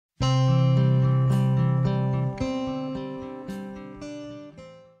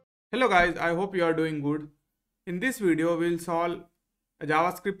Hello guys, I hope you are doing good. In this video, we will solve a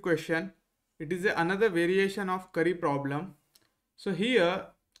JavaScript question. It is another variation of curry problem. So here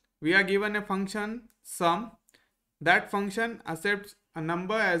we are given a function sum. That function accepts a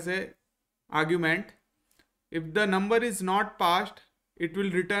number as a argument. If the number is not passed, it will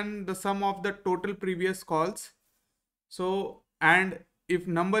return the sum of the total previous calls. So, and if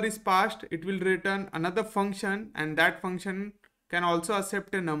number is passed, it will return another function, and that function can also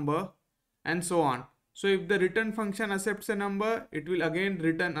accept a number, and so on. So if the return function accepts a number, it will again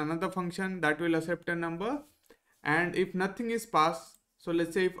return another function that will accept a number. And if nothing is passed, so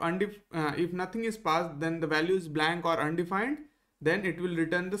let's say if nothing is passed, then the value is blank or undefined, then it will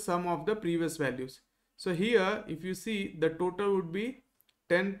return the sum of the previous values. So here if you see, the total would be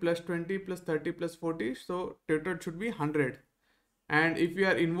 10 plus 20 plus 30 plus 40, so total should be 100. And if we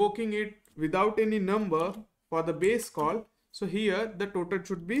are invoking it without any number for the base call, so here the total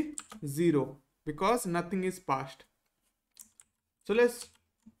should be 0 because nothing is passed. So let's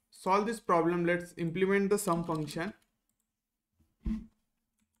solve this problem. Let's implement the sum function.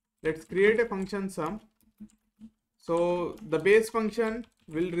 Let's create a function sum. So the base function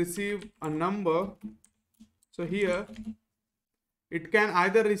will receive a number. So here it can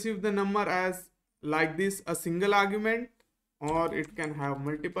either receive the number as like this, a single argument, or it can have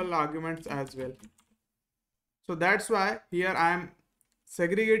multiple arguments as well. So that's why here I am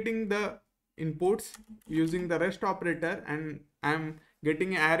segregating the inputs using the rest operator, and I am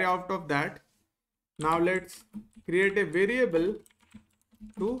getting an array out of that. Now let's create a variable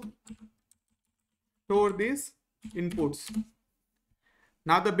to store these inputs.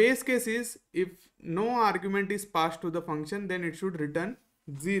 Now the base case is, if no argument is passed to the function, then it should return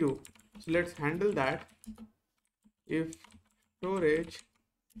 0. So let's handle that. If storage,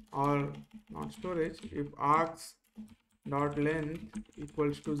 or not storage, if args dot length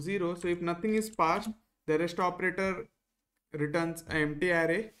equals to 0, so if nothing is passed, the rest operator returns an empty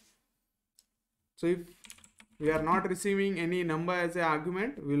array. So if we are not receiving any number as an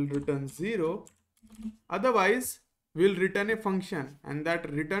argument, we will return 0. Otherwise we will return a function, and that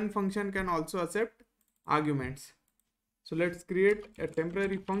return function can also accept arguments. So let's create a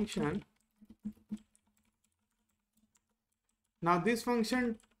temporary function. Now this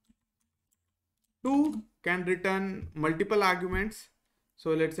function 2 can return multiple arguments.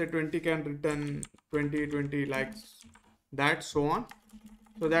 So let's say 20 can return 20, 20 like that, so on.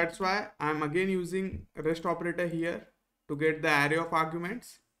 So that's why I'm again using rest operator here to get the array of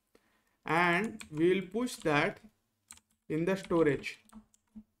arguments, and we will push that in the storage.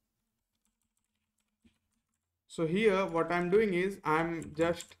 So here what I'm doing is I'm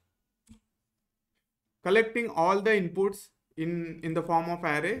just collecting all the inputs in the form of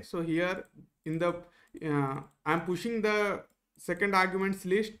array. So here in the I'm pushing the second arguments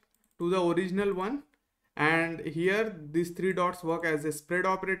list to the original one, and here these 3 dots work as a spread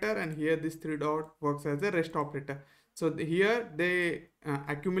operator, and here this 3 dot works as a rest operator. So here they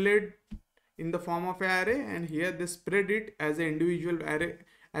accumulate in the form of an array, and here they spread it as an individual array,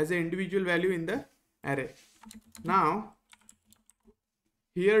 as an individual value in the array. Now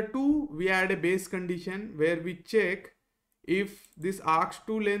here too we add a base condition where we check if this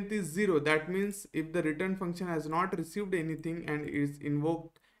args2 length is 0. That means if the return function has not received anything and is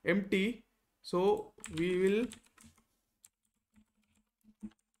invoked empty, so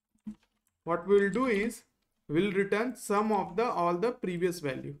what we will do is we'll return sum of all the previous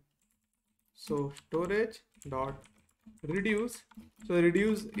value. So storage dot reduce. So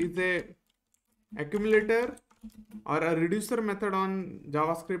reduce is a accumulator or a reducer method on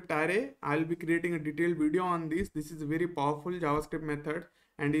JavaScript array. I'll be creating a detailed video on this. This is a very powerful JavaScript method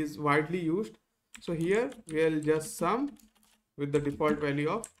and is widely used. So here we'll just sum with the default value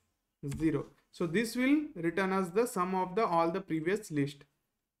of 0. So this will return us the sum of all the previous list.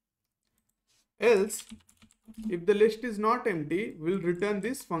 Else, if the list is not empty, we'll return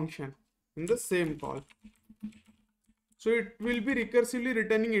this function in the same call. So it will be recursively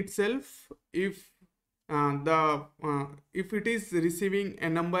returning itself if it is receiving a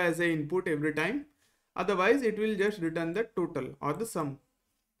number as an input every time. Otherwise it will just return the total or the sum.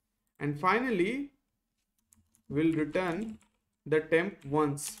 And finally we'll return the temp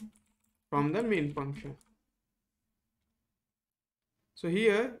once from the main function. So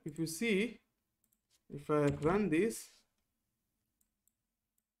here if you see, if I run this,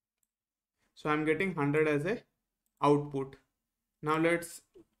 so I'm getting 100 as a output. Now let's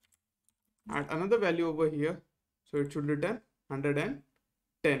add another value over here, so it should return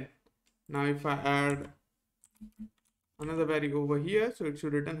 110. Now if I add another value over here, so it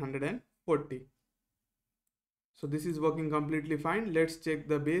should return 140. So this is working completely fine. Let's check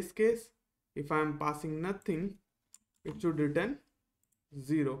the base case. If I am passing nothing, it should return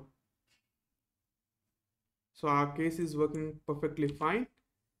 0. So our case is working perfectly fine.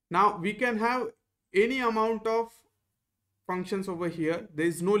 Now we can have any amount of functions over here. There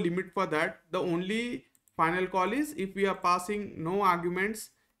is no limit for that. The only final call is if we are passing no arguments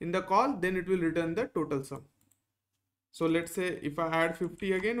in the call, then it will return the total sum. So let's say if I add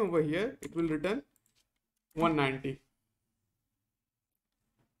 50 again over here, it will return 190.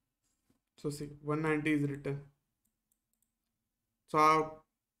 So see, 190 is written. So our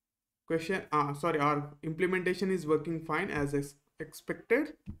our implementation is working fine as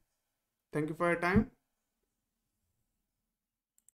expected. Thank you for your time.